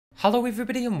Hello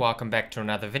everybody and welcome back to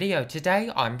another video. Today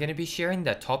I'm going to be sharing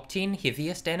the top 10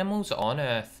 heaviest animals on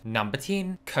Earth. Number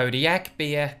 10. Kodiak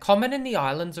bear. Common in the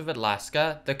islands of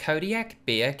Alaska, the Kodiak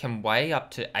bear can weigh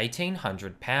up to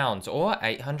 1800 pounds or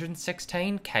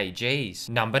 816 kgs.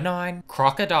 Number 9.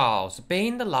 Crocodiles.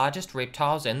 Being the largest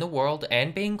reptiles in the world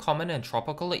and being common in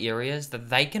tropical areas,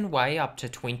 that they can weigh up to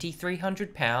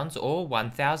 2300 pounds or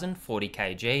 1040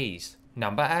 kgs.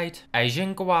 Number 8.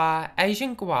 Asian Gaur.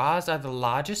 Asian Gaurs are the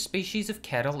largest species of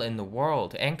cattle in the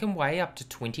world and can weigh up to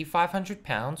 2500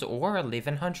 pounds or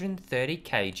 1130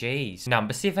 kgs.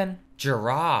 Number 7.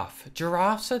 Giraffe.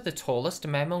 Giraffes are the tallest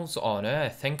mammals on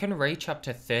Earth and can reach up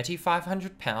to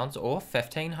 3500 pounds or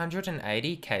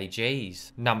 1580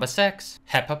 kgs. Number 6.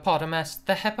 Hippopotamus.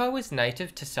 The hippo is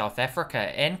native to South Africa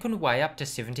and can weigh up to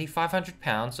 7500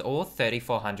 pounds or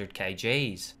 3400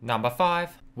 kgs. Number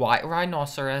 5. White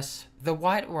rhinoceros. The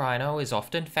white rhino is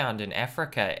often found in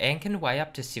Africa and can weigh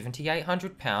up to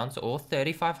 7800 pounds or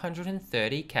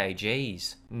 3530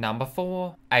 kgs. Number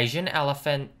 4. Asian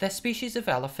elephant. The species of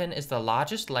elephant is the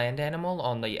largest land animal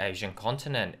on the Asian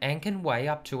continent and can weigh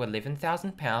up to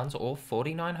 11,000 pounds or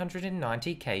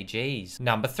 4990 kgs.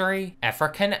 Number 3.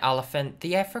 African elephant.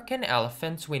 The African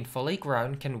elephants, when fully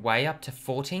grown, can weigh up to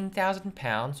 14,000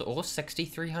 pounds or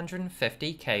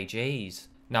 6,350 kgs.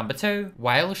 Number 2.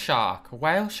 Whale shark.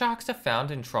 Whale sharks are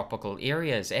found in tropical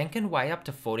areas and can weigh up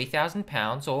to 40,000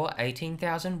 pounds or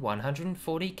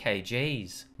 18,140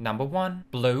 kgs. Number 1.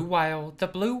 Blue whale. The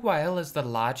blue whale is the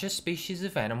largest species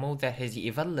of animal that has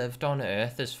ever lived on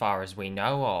Earth as far as we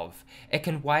know of. It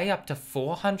can weigh up to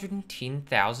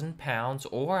 410,000 pounds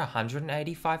or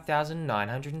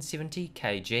 185,970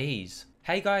 kgs.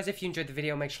 Hey guys, if you enjoyed the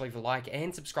video, make sure to leave a like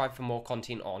and subscribe for more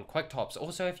content on Quicktops.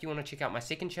 Also, if you want to check out my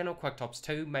second channel, Quicktops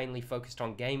 2, mainly focused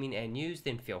on gaming and news,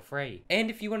 then feel free.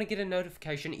 And if you want to get a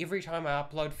notification every time I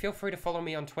upload, feel free to follow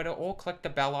me on Twitter or click the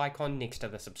bell icon next to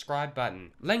the subscribe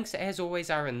button. Links, as always,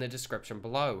 are in the description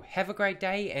below. Have a great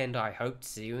day, and I hope to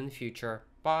see you in the future.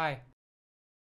 Bye.